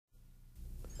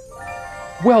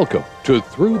Welcome to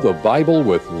Through the Bible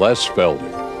with Les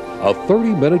Feldick, a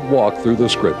 30-minute walk through the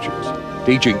Scriptures,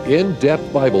 teaching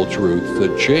in-depth Bible truths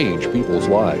that change people's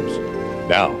lives.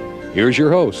 Now, here's your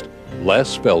host,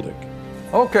 Les Feldick.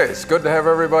 Okay, it's good to have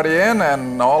everybody in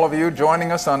and all of you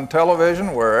joining us on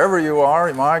television, wherever you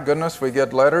are. My goodness, we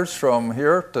get letters from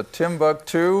here to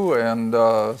Timbuktu, and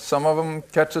some of them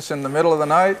catch us in the middle of the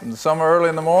night, and some early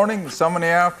in the morning, and some in the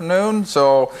afternoon.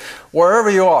 So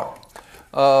wherever you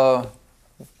are,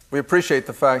 we appreciate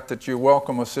the fact that you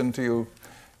welcome us into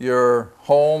your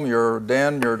home, your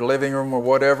den, your living room, or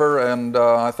whatever. And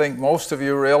I think most of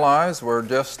you realize we're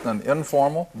just an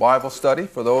informal Bible study.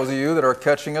 For those of you that are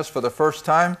catching us for the first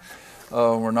time,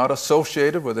 we're not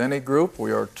associated with any group.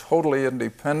 We are totally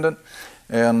independent,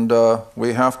 and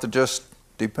we have to just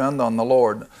depend on the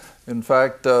Lord. In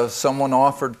fact, someone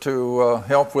offered to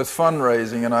help with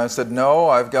fundraising, and I said, no,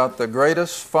 I've got the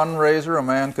greatest fundraiser a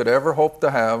man could ever hope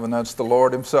to have, and that's the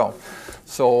Lord Himself.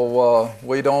 So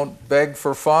we don't beg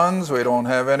for funds, we don't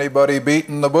have anybody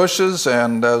beating the bushes,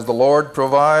 and as the Lord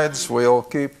provides, we'll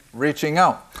keep reaching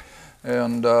out.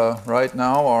 And right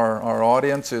now our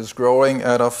audience is growing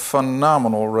at a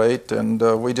phenomenal rate, and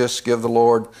we just give the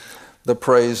Lord the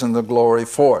praise and the glory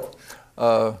for it.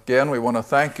 Again, we want to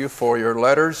thank you for your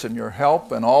letters and your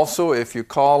help, and also if you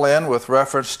call in with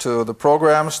reference to the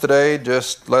programs today,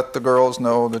 just let the girls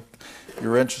know that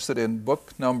you're interested in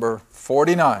book number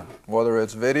 49. Whether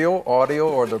it's video, audio,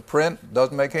 or the print,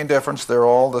 doesn't make any difference. They're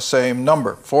all the same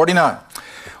number, 49.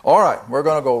 All right, we're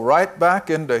going to go right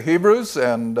back into Hebrews,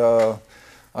 and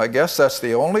I guess that's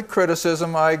the only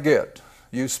criticism I get.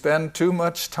 You spend too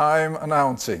much time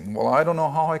announcing. Well, I don't know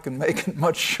how I can make it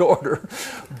much shorter,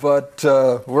 but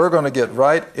we're going to get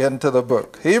right into the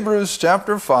book. Hebrews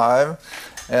chapter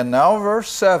 5, and now verse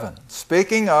 7.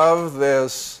 Speaking of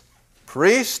this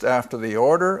priest after the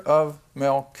order of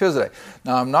Melchizedek.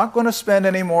 Now, I'm not going to spend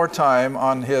any more time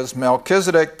on his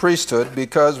Melchizedek priesthood,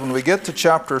 because when we get to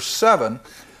chapter 7,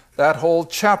 that whole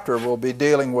chapter will be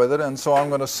dealing with it, and so I'm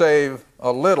going to save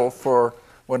a little for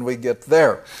when we get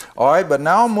there. All right, but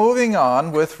now moving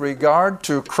on with regard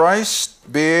to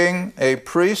Christ being a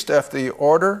priest after the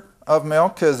order of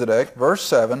Melchizedek, verse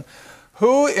 7,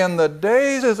 who in the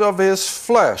days of his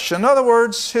flesh, in other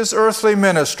words, his earthly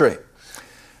ministry,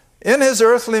 in his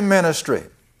earthly ministry,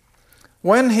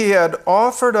 when he had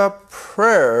offered up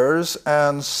prayers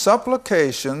and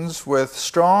supplications with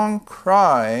strong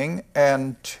crying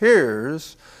and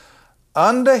tears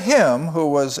unto him who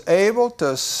was able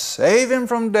to save him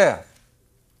from death.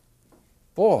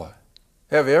 Boy,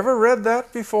 have you ever read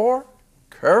that before?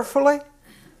 Carefully?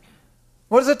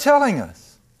 What is it telling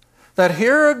us? That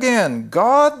here again,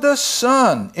 God the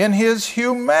Son in His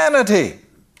humanity,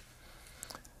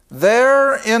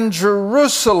 there in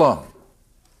Jerusalem,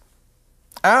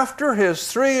 after His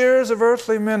 3 years of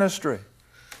earthly ministry,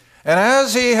 and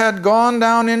as He had gone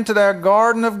down into that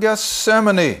Garden of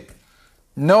Gethsemane,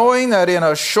 knowing that in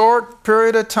a short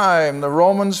period of time the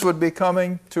Romans would be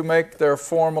coming to make their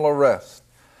formal arrest.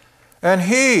 And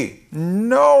He,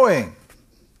 knowing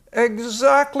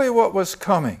exactly what was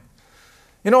coming.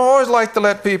 You know, I always like to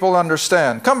let people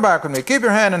understand. Come back with me. Keep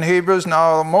your hand in Hebrews.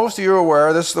 Now, most of you are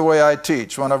aware, this is the way I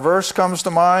teach. When a verse comes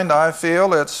to mind, I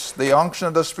feel it's the unction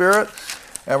of the Spirit,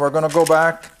 and we're going to go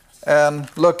back and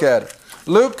look at it.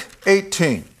 Luke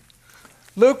 18.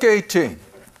 Luke 18.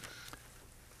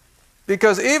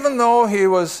 Because even though He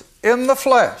was in the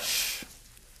flesh,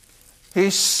 He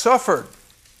suffered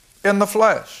in the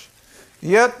flesh,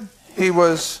 yet He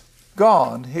was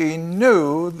God. He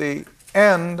knew the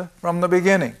end from the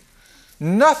beginning.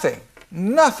 Nothing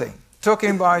took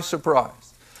Him by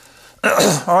surprise.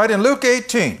 All right, in Luke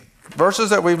 18, verses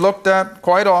that we've looked at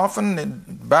quite often in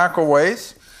back a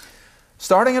ways,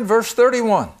 starting in verse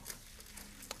 31.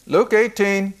 Luke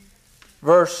 18,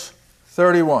 verse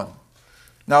 31.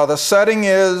 Now the setting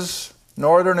is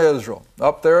northern Israel,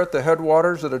 up there at the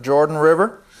headwaters of the Jordan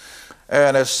River,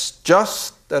 and it's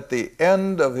just at the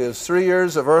end of His 3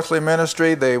 years of earthly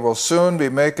ministry. They will soon be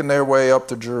making their way up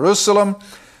to Jerusalem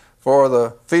for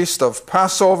the feast of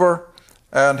Passover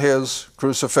and His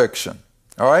crucifixion.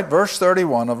 All right, verse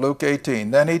 31 of Luke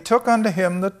 18. Then He took unto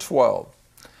Him the 12,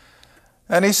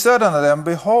 and He said unto them,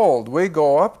 Behold, we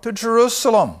go up to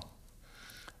Jerusalem,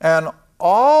 and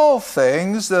all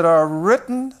things that are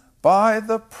written by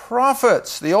the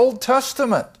prophets, the Old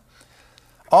Testament,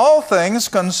 all things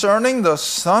concerning the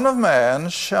Son of Man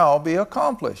shall be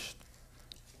accomplished.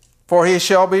 For He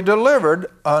shall be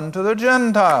delivered unto the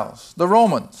Gentiles, the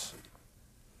Romans,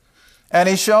 and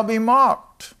He shall be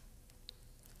mocked,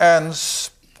 and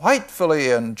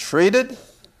spitefully entreated,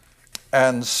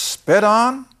 and spit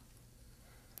on,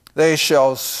 They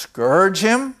shall scourge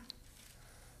him,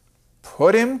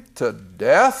 put him to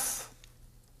death,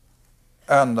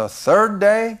 and the third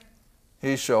day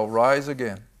he shall rise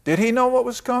again. Did he know what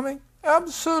was coming?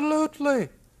 Absolutely.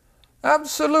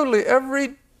 Absolutely.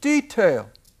 Every detail.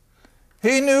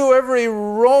 He knew every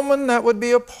Roman that would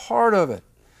be a part of it.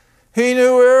 He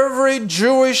knew every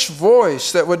Jewish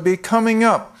voice that would be coming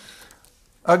up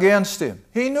against him.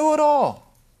 He knew it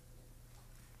all.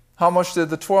 How much did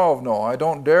the 12 know? I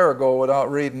don't dare go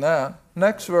without reading that.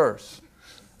 Next verse.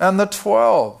 And the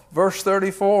 12, verse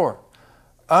 34,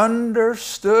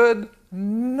 understood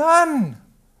none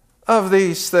of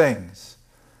these things.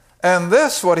 And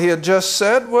this, what he had just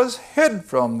said, was hid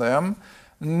from them.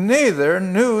 Neither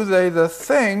knew they the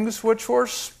things which were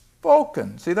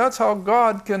spoken. See, that's how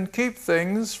God can keep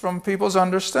things from people's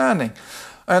understanding.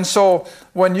 And so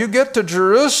when you get to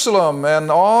Jerusalem and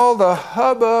all the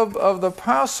hubbub of the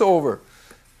Passover,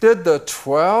 did the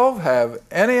 12 have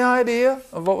any idea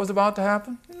of what was about to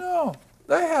happen? No.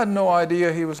 They had no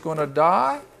idea he was going to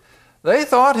die. They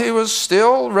thought he was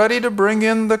still ready to bring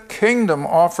in the kingdom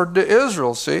offered to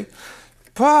Israel, see?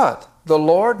 But the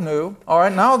Lord knew. All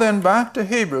right, now then back to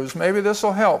Hebrews. Maybe this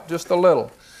will help just a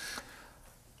little.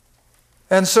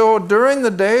 And so during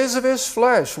the days of his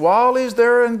flesh, while he's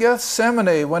there in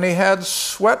Gethsemane, when he had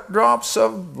sweat drops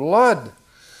of blood,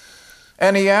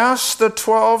 and he asked the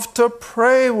 12 to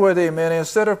pray with him, and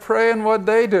instead of praying, what'd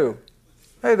they do?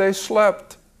 Hey, they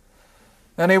slept.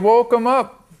 And he woke them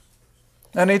up,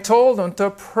 and he told them to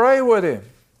pray with him.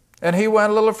 And he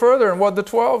went a little further, and what'd the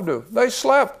 12 do? They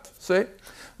slept, see?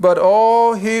 But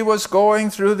oh, he was going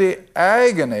through the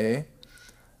agony,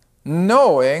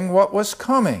 knowing what was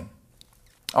coming.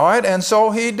 All right, and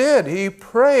so he did. He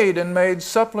prayed and made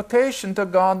supplication to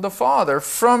God the Father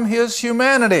from his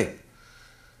humanity.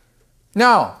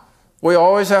 Now, we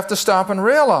always have to stop and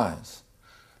realize,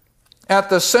 at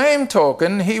the same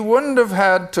token, he wouldn't have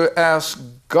had to ask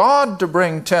God to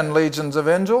bring 10 legions of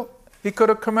angels. He could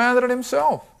have commanded it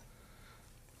himself.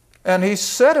 And he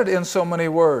said it in so many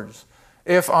words.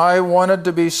 If I wanted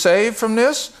to be saved from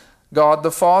this, God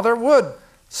the Father would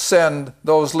send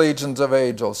those legions of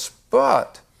angels.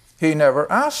 But he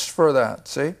never asked for that,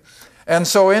 see? And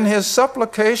so in his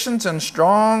supplications and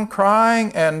strong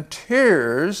crying and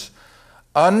tears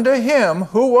unto him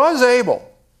who was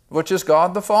able, which is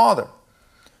God the Father,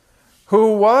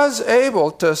 who was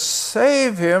able to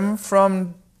save him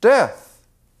from death,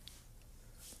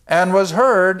 and was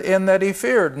heard in that he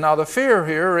feared. Now the fear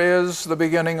here is the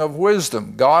beginning of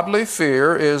wisdom. Godly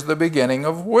fear is the beginning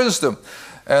of wisdom.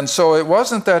 And so it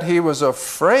wasn't that he was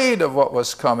afraid of what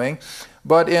was coming,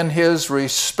 but in his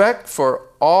respect for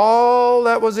all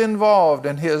that was involved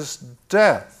in his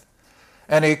death.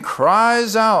 And he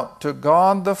cries out to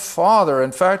God the Father.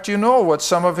 In fact, you know what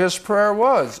some of his prayer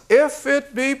was. If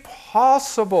it be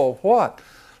possible, what?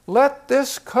 Let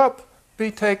this cup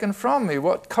be taken from me.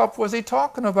 What cup was he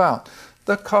talking about?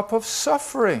 The cup of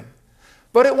suffering.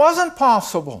 But it wasn't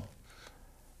possible.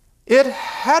 It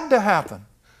had to happen.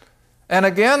 And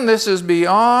again, this is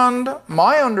beyond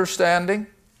my understanding,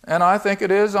 and I think it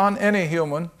is on any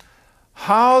human,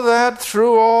 how that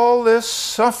through all this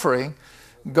suffering,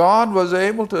 God was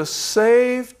able to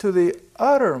save to the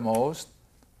uttermost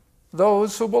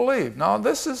those who believe. Now,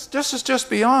 this is just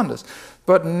beyond us.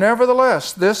 But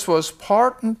nevertheless, this was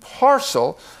part and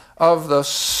parcel of the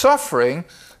suffering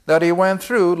that he went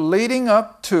through leading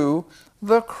up to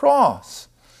the cross.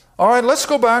 All right, let's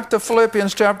go back to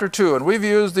Philippians chapter 2. And we've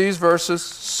used these verses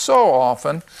so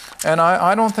often, and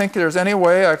I don't think there's any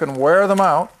way I can wear them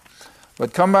out.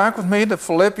 But come back with me to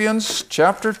Philippians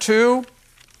chapter 2,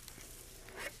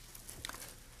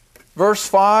 verse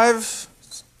 5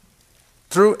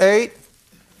 through 8.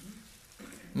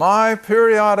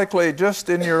 Periodically, just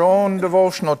in your own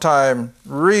devotional time,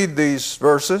 read these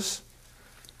verses.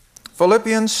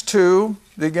 Philippians 2,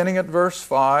 beginning at verse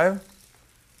 5.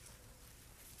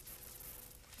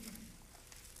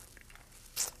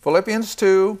 Philippians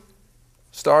 2,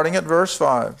 starting at verse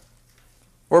 5,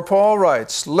 where Paul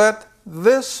writes, "Let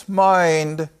this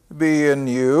mind be in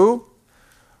you,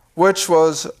 which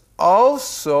was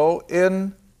also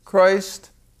in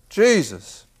Christ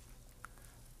Jesus."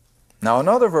 Now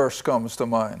another verse comes to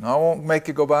mind. I won't make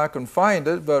you go back and find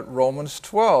it, but Romans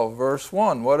 12, verse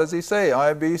 1. What does he say?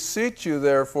 "I beseech you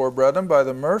therefore, brethren, by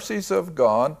the mercies of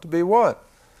God, to be" what?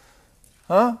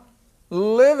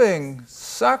 Living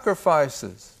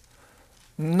sacrifices,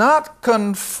 not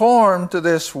conformed to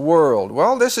this world.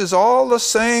 Well, this is all the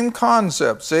same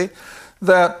concept, see?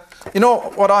 That, you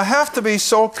know, what I have to be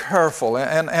so careful,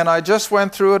 and I just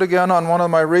went through it again on one of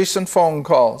my recent phone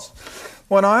calls,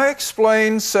 When I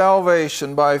explain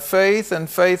salvation by faith and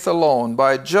faith alone,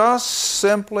 by just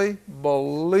simply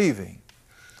believing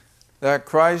that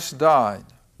Christ died,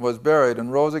 was buried,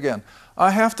 and rose again,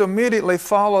 I have to immediately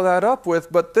follow that up with,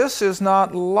 but this is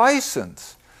not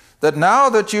license. That now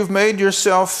that you've made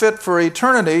yourself fit for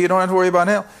eternity, you don't have to worry about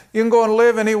hell. You can go and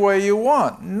live any way you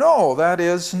want. No, that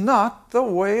is not the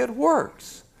way it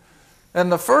works. And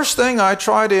the first thing I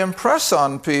try to impress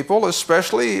on people,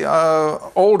 especially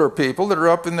older people that are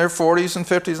up in their 40s and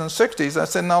 50s and 60s, I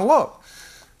said, now look,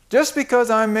 just because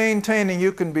I'm maintaining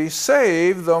you can be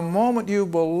saved the moment you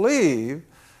believe,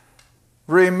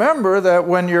 remember that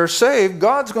when you're saved,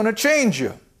 God's going to change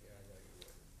you.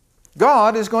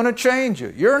 God is going to change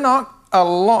you. You're not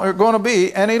going to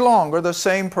be any longer the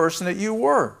same person that you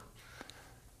were.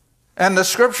 And the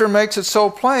Scripture makes it so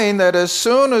plain that as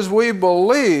soon as we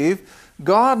believe,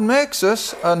 God makes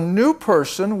us a new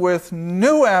person with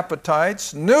new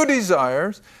appetites, new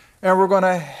desires, and we're going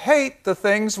to hate the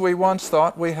things we once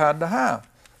thought we had to have.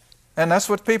 And that's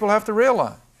what people have to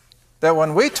realize. That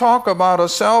when we talk about a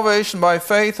salvation by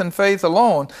faith and faith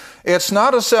alone, it's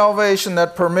not a salvation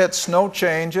that permits no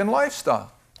change in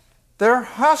lifestyle. There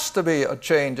has to be a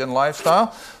change in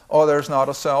lifestyle, or there's not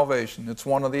a salvation. It's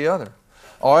one or the other.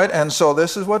 All right, and so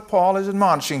this is what Paul is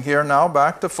admonishing here now,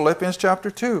 back to Philippians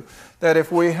chapter 2, that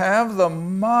if we have the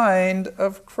mind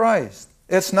of Christ,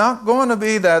 it's not going to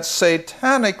be that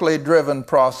satanically driven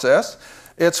process.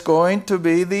 It's going to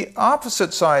be the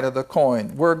opposite side of the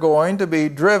coin. We're going to be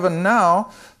driven now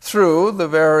through the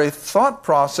very thought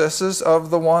processes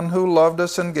of the one who loved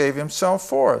us and gave himself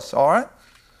for us. All right?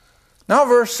 Now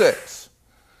verse 6.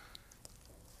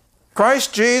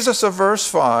 Christ Jesus of verse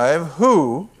 5,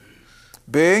 who,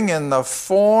 being in the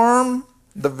form,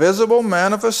 the visible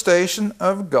manifestation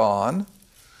of God,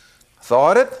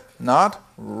 thought it not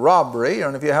robbery,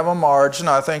 and if you have a margin,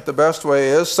 I think the best way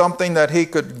is something that he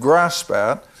could grasp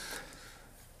at,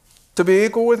 to be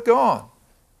equal with God.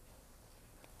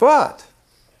 But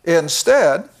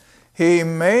instead, he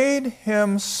made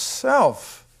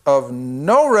himself of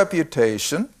no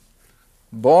reputation,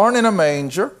 born in a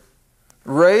manger,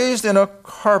 raised in a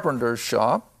carpenter's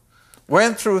shop,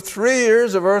 went through 3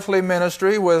 years of earthly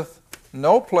ministry with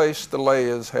no place to lay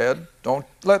his head. Don't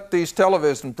let these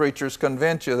television preachers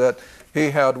convince you that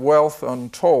he had wealth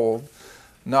untold.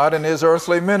 Not in his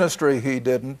earthly ministry he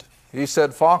didn't. He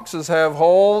said, foxes have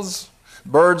holes,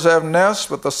 birds have nests,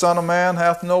 but the Son of Man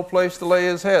hath no place to lay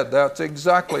his head. That's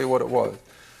exactly what it was.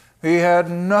 He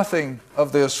had nothing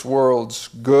of this world's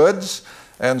goods,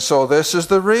 and so this is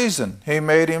the reason. He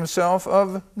made himself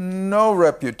of no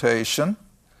reputation,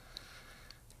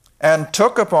 and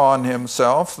took upon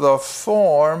himself the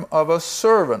form of a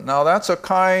servant. Now that's a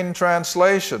kind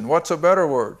translation. What's a better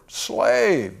word?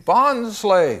 Slave, bond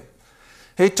slave.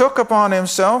 He took upon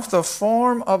himself the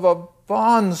form of a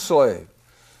bond slave.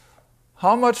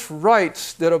 How much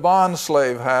rights did a bond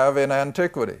slave have in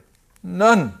antiquity?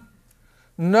 None.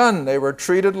 None. They were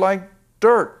treated like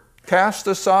dirt, cast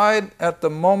aside at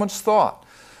the moment's thought.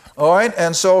 All right,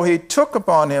 and so he took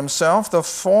upon himself the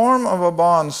form of a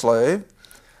bond slave,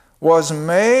 was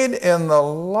made in the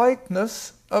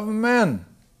likeness of men.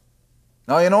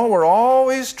 Now, you know, we're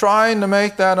always trying to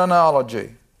make that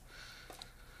analogy.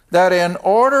 That in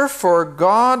order for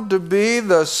God to be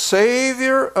the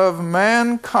Savior of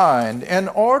mankind, in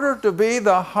order to be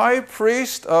the high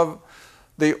priest of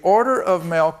the order of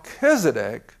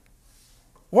Melchizedek,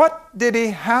 what did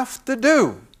he have to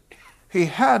do? He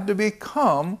had to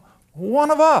become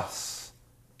one of us.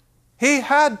 He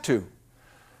had to.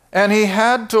 And he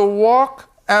had to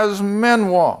walk as men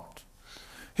walked.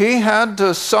 He had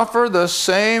to suffer the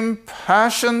same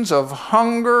passions of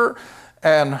hunger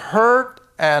and hurt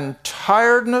and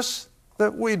tiredness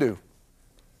that we do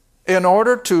in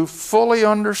order to fully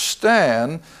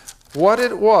understand what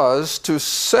it was to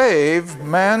save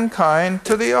mankind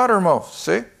to the uttermost.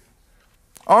 See?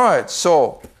 All right,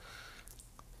 so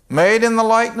made in the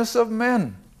likeness of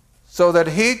men so that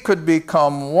he could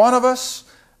become one of us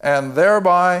and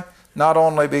thereby not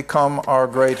only become our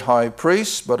great high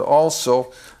priest, but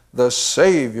also the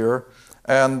Savior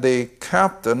and the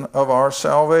captain of our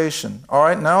salvation. All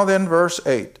right, now then verse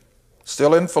 8,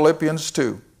 still in Philippians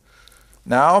 2.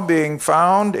 Now being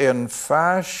found in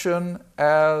fashion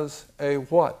as a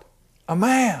what? A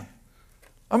man.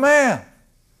 A man.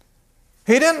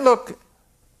 He didn't look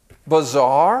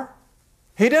bizarre.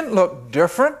 He didn't look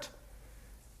different.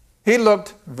 He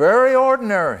looked very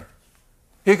ordinary.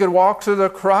 He could walk through the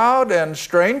crowd and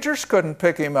strangers couldn't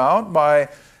pick him out by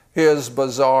his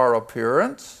bizarre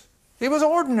appearance. He was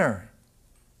ordinary.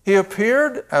 He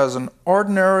appeared as an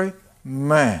ordinary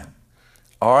man.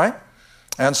 All right?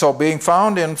 And so being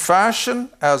found in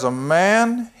fashion as a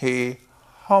man, he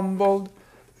humbled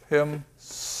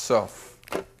himself.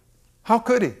 How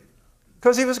could he?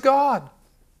 Because he was God.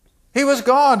 He was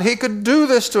God. He could do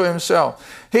this to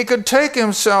himself. He could take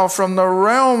himself from the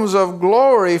realms of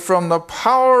glory, from the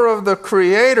power of the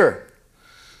Creator,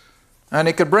 and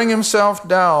he could bring himself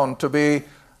down to be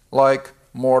like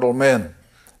mortal men.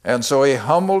 And so he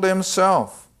humbled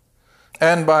himself.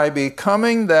 And by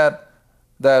becoming that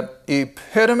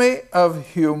epitome of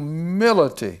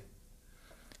humility,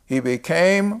 he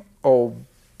became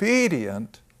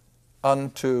obedient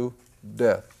unto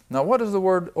death. Now, what does the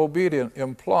word obedient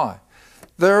imply?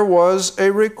 There was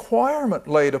a requirement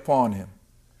laid upon him.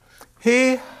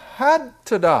 He had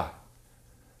to die.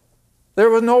 There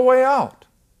was no way out.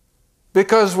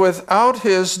 Because without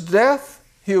his death,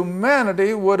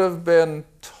 humanity would have been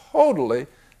totally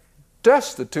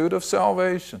destitute of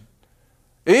salvation.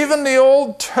 Even the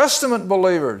Old Testament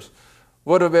believers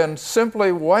would have been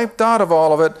simply wiped out of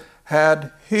all of it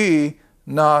had he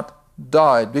not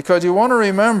died. Because you want to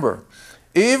remember,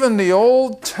 even the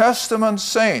Old Testament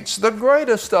saints, the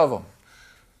greatest of them,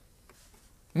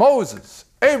 Moses,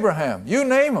 Abraham, you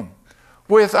name them,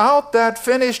 without that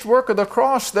finished work of the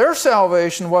cross, their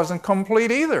salvation wasn't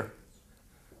complete either.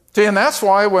 See, and that's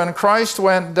why when Christ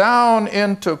went down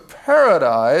into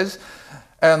paradise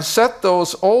and set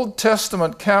those Old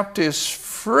Testament captives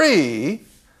free,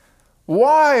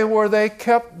 why were they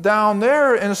kept down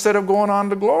there instead of going on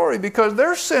to glory? Because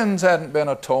their sins hadn't been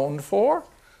atoned for.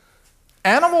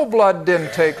 Animal blood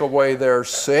didn't take away their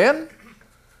sin.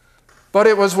 But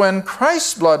it was when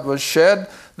Christ's blood was shed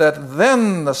that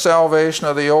then the salvation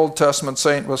of the Old Testament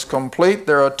saint was complete.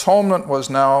 Their atonement was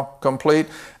now complete,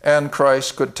 and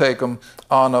Christ could take them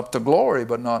on up to glory,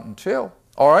 but not until.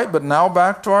 All right, but now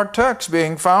back to our text.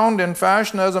 Being found in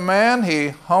fashion as a man, he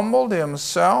humbled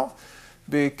himself,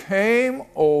 became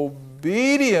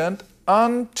obedient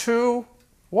unto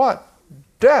what?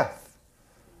 Death.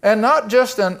 And not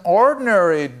just an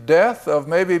ordinary death of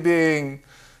maybe being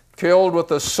killed with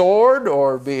a sword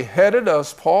or beheaded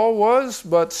as Paul was,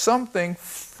 but something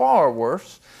far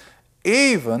worse,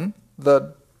 even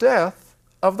the death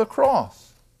of the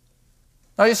cross.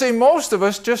 Now you see, most of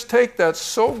us just take that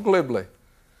so glibly.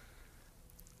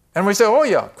 And we say, oh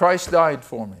yeah, Christ died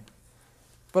for me.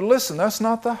 But listen, that's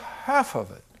not the half of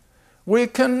it. We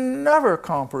can never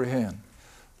comprehend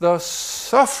the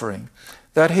suffering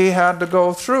that he had to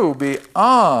go through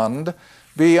beyond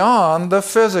the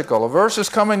physical. A verse is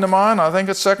coming to mind. I think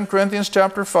it's 2 Corinthians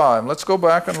chapter 5. Let's go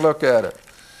back and look at it.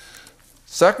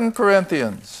 2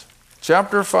 Corinthians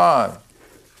chapter 5.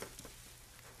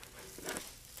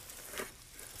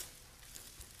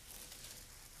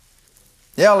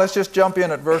 Yeah, let's just jump in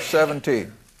at verse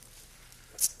 17.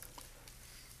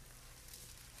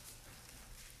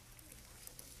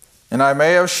 And I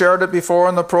may have shared it before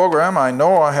in the program. I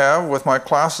know I have with my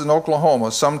classes in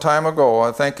Oklahoma some time ago.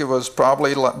 I think it was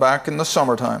probably back in the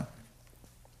summertime.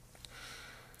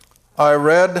 I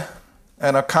read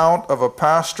an account of a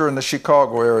pastor in the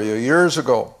Chicago area years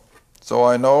ago. So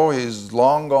I know he's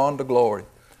long gone to glory.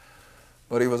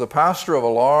 But he was a pastor of a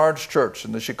large church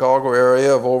in the Chicago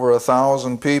area of over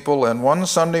 1,000 people. And one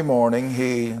Sunday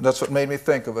morning, that's what made me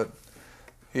think of it.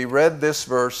 He read this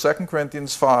verse, 2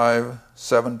 Corinthians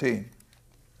 5:17.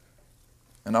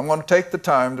 And I'm going to take the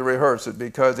time to rehearse it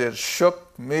because it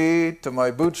shook me to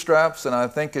my bootstraps, and I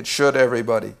think it should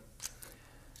everybody.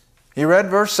 He read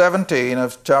verse 17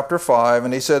 of chapter 5,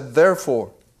 and he said,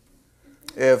 "Therefore,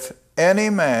 if any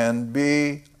man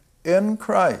be in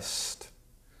Christ,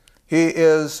 he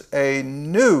is a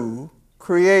new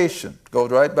creation."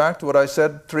 Goes right back to what I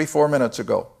said 3-4 minutes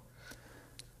ago.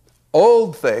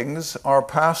 Old things are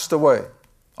passed away.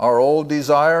 Our old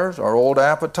desires, our old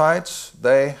appetites,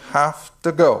 they have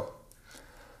to go.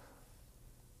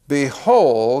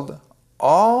 Behold,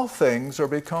 all things are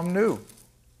become new.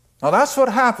 Now that's what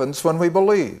happens when we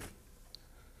believe.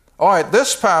 All right,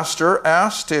 this pastor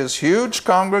asked his huge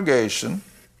congregation,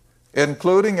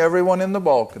 including everyone in the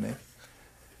balcony,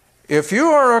 if you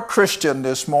are a Christian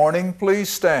this morning, please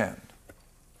stand.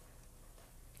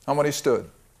 How many stood?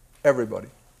 Everybody.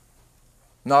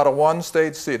 Not a one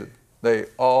stayed seated. They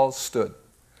all stood.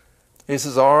 He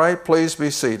says, all right, please be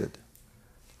seated.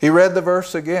 He read the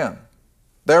verse again.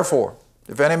 Therefore,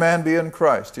 if any man be in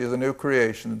Christ, he is a new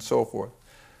creation, and so forth.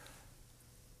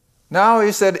 Now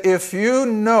he said, if you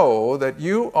know that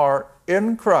you are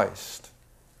in Christ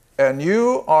and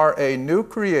you are a new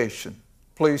creation,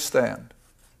 please stand.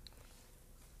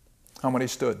 How many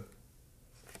stood?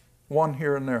 One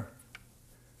here and there.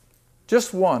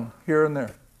 Just one here and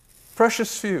there.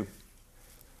 Precious few.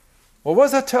 Well, what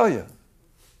does that tell you?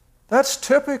 That's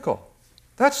typical.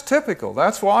 That's typical.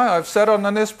 That's why I've said it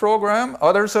on this program.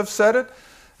 Others have said it.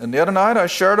 And the other night I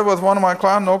shared it with one of my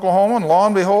clients in Oklahoma, and lo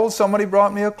and behold, somebody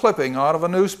brought me a clipping out of a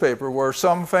newspaper where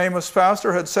some famous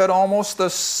pastor had said almost the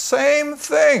same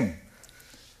thing.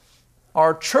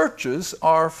 Our churches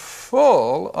are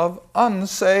full of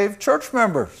unsaved church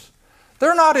members.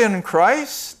 They're not in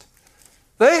Christ.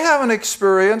 They haven't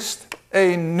experienced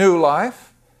a new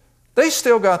life. They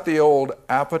still got the old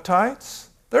appetites.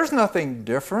 There's nothing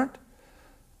different.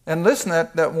 And listen,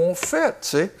 that won't fit,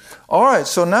 see? All right,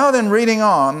 so now then reading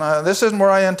on, this isn't where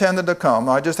I intended to come.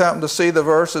 I just happened to see the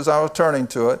verse as I was turning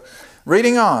to it.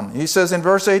 Reading on, he says in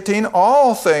verse 18,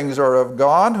 all things are of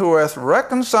God, who hath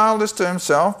reconciled us to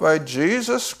himself by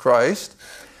Jesus Christ,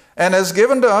 and has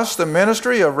given to us the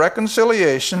ministry of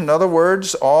reconciliation. In other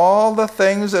words, all the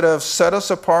things that have set us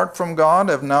apart from God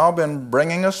have now been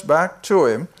bringing us back to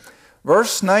him.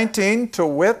 Verse 19, to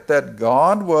wit, that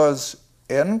God was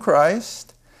in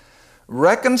Christ,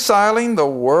 reconciling the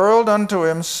world unto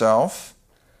himself,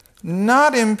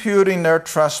 not imputing their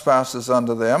trespasses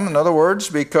unto them. In other words,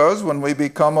 because when we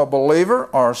become a believer,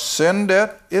 our sin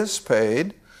debt is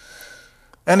paid.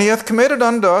 And he hath committed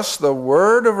unto us the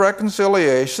word of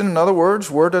reconciliation. In other words,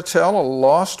 we're to tell a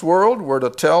lost world, we're to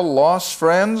tell lost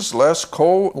friends, lost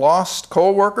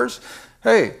co-workers,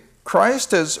 hey,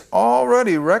 Christ has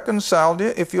already reconciled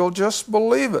you if you'll just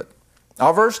believe it.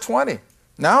 Now verse 20.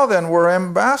 Now then, we're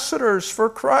ambassadors for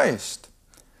Christ.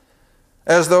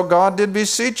 As though God did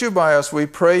beseech you by us, we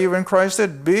pray you in Christ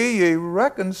that be ye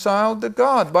reconciled to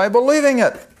God by believing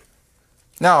it.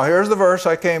 Now, here's the verse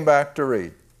I came back to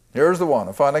read. Here's the one.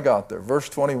 I finally got there. Verse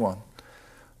 21.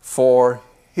 For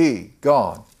he,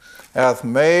 God, hath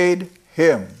made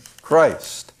him,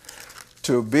 Christ,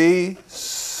 to be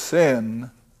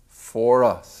sin for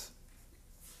us.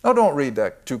 Now, don't read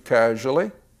that too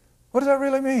casually. What does that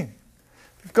really mean?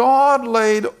 God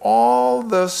laid all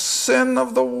the sin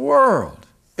of the world,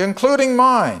 including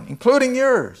mine, including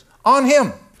yours, on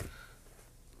him.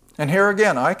 And here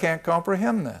again, I can't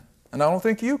comprehend that, and I don't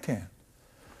think you can.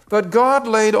 But God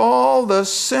laid all the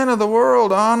sin of the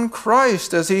world on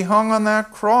Christ as he hung on that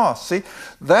cross. See,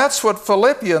 that's what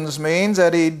Philippians means,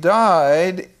 that he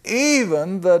died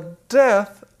even the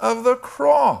death of the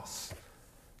cross,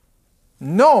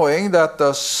 knowing that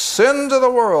the sins of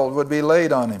the world would be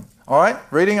laid on him. All right,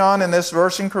 reading on in this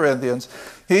verse in Corinthians,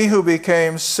 he who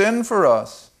became sin for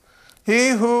us, he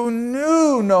who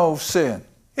knew no sin,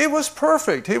 he was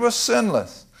perfect, he was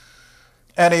sinless,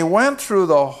 and he went through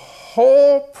the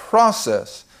whole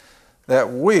process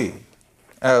that we,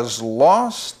 as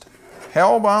lost,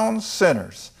 hell-bound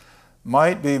sinners,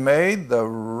 might be made the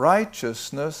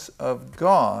righteousness of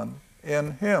God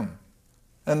in him.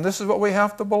 And this is what we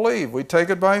have to believe. We take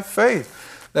it by faith,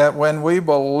 that when we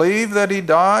believe that he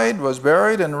died, was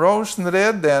buried, and rose from the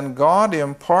dead, then God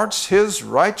imparts his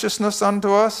righteousness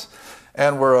unto us,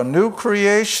 and we're a new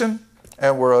creation,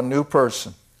 and we're a new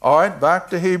person. All right, back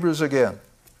to Hebrews again.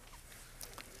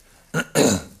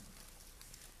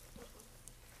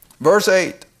 Verse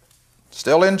 8,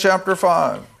 still in chapter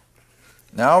 5.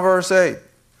 Now verse 8.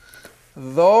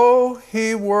 Though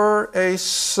he were a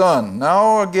son.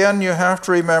 Now again you have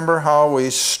to remember how we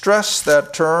stress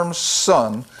that term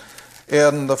son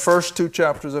in the first two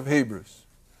chapters of Hebrews.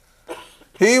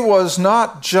 He was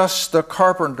not just the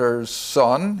carpenter's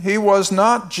son. He was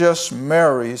not just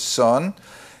Mary's son.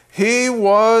 He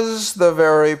was the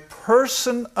very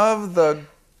person of the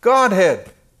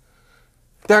Godhead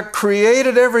that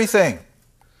created everything.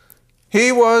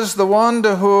 He was the one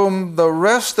to whom the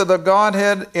rest of the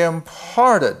Godhead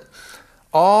imparted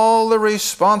all the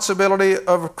responsibility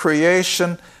of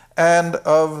creation and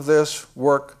of this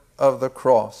work of the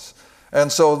cross.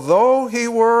 And so though he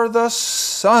were the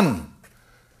Son,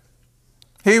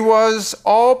 he was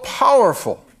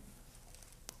all-powerful,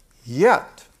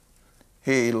 yet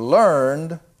he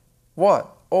learned what?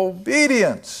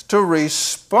 Obedience, to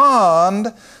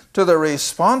respond to the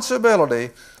responsibility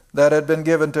that had been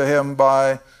given to him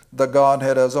by the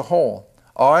Godhead as a whole.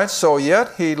 All right, so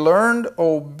yet he learned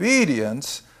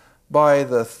obedience by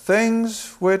the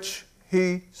things which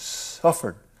he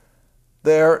suffered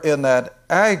there in that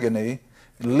agony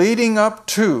leading up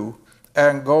to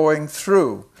and going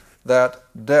through that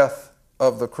death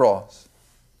of the cross.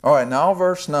 All right, now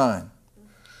verse 9.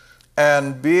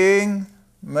 And being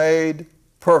made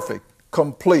perfect,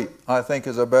 complete, I think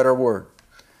is a better word.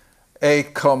 A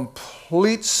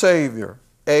complete Savior,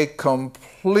 a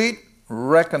complete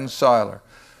reconciler,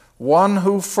 one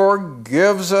who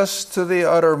forgives us to the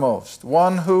uttermost,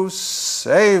 one who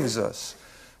saves us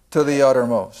to the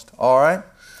uttermost. All right?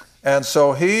 And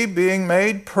so he, being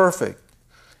made perfect,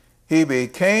 He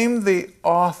became the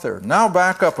author. Now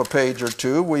back up a page or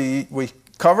two. We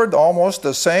covered almost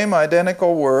the same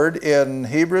identical word in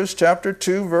Hebrews chapter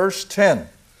 2, verse 10.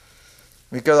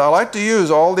 Because I like to use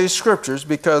all these scriptures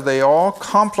because they all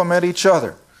complement each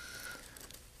other.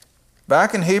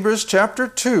 Back in Hebrews chapter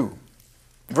 2,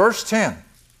 verse 10.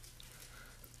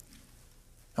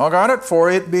 I got it?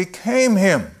 For it became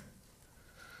him,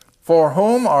 for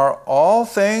whom are all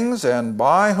things, and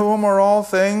by whom are all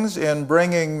things, in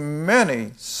bringing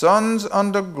many sons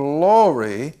unto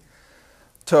glory,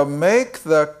 to make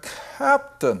the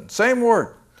captain, same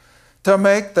word, to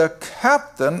make the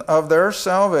captain of their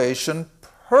salvation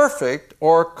perfect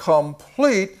or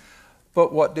complete.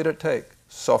 But what did it take?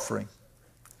 Suffering.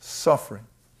 Suffering.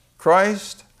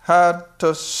 Christ had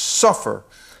to suffer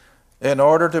in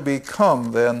order to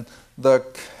become then the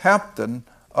captain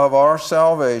of our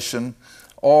salvation,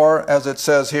 or as it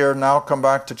says here, now come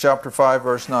back to chapter 5,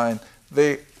 verse 9,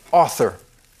 the author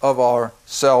of our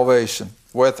salvation.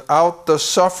 Without the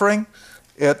suffering,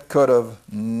 it could have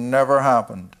never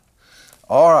happened.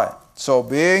 All right, so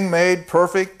being made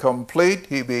perfect, complete,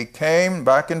 he became,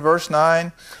 back in verse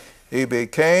 9, he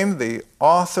became the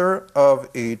author of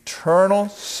eternal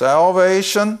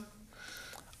salvation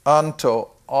unto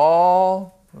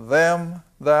all them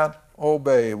that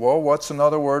obey. Well, what's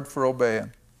another word for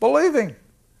obeying? Believing.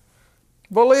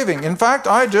 Believing. In fact,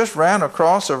 I just ran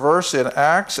across a verse in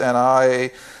Acts, and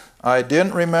I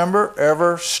didn't remember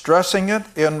ever stressing it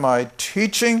in my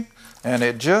teaching, and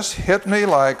it just hit me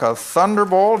like a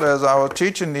thunderbolt as I was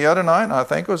teaching the other night. I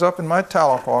think it was up in my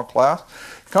Tahlequah class.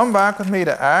 Come back with me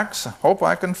to Acts. Hope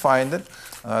I can find it.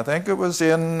 I think it was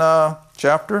in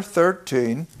chapter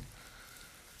 13.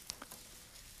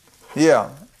 Yeah,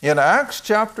 in Acts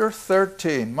chapter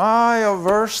 13, a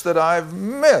verse that I've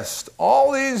missed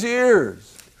all these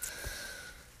years.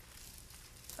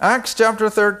 Acts chapter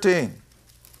 13.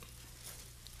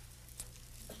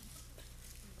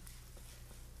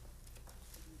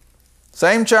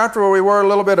 Same chapter where we were a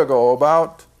little bit ago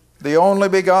about the only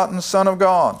begotten Son of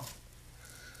God.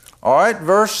 All right,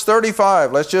 verse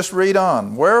 35, let's just read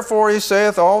on. Wherefore he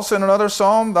saith also in another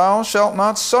psalm, Thou shalt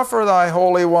not suffer thy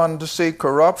Holy One to see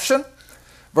corruption.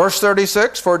 Verse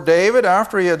 36, for David,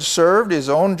 after he had served his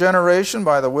own generation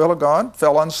by the will of God,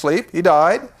 fell on sleep, he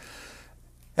died,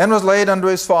 and was laid unto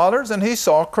his fathers, and he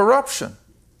saw corruption.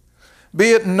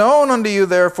 Be it known unto you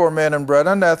therefore, men and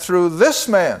brethren, that through this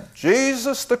man,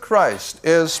 Jesus the Christ,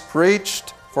 is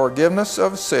preached forgiveness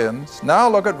of sins. Now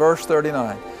look at verse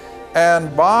 39.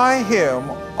 And by him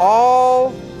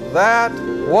all that,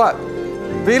 what?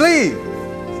 Believe.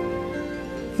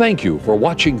 Thank you for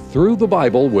watching Through the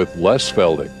Bible with Les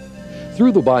Feldick.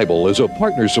 Through the Bible is a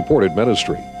partner-supported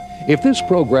ministry. If this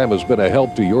program has been a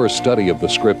help to your study of the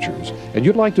Scriptures and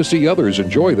you'd like to see others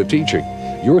enjoy the teaching,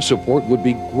 your support would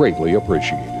be greatly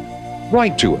appreciated.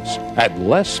 Write to us at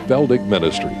Les Feldick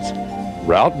Ministries,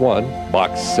 Route 1,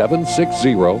 Box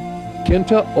 760,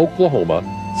 Kinta, Oklahoma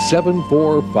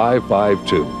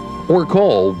 74552, or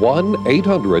call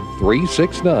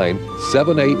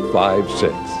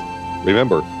 1-800-369-7856.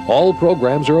 Remember, all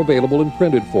programs are available in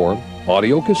printed form,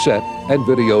 audio cassette, and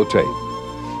videotape.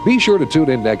 Be sure to tune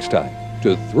in next time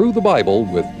to Through the Bible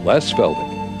with Les Feldick.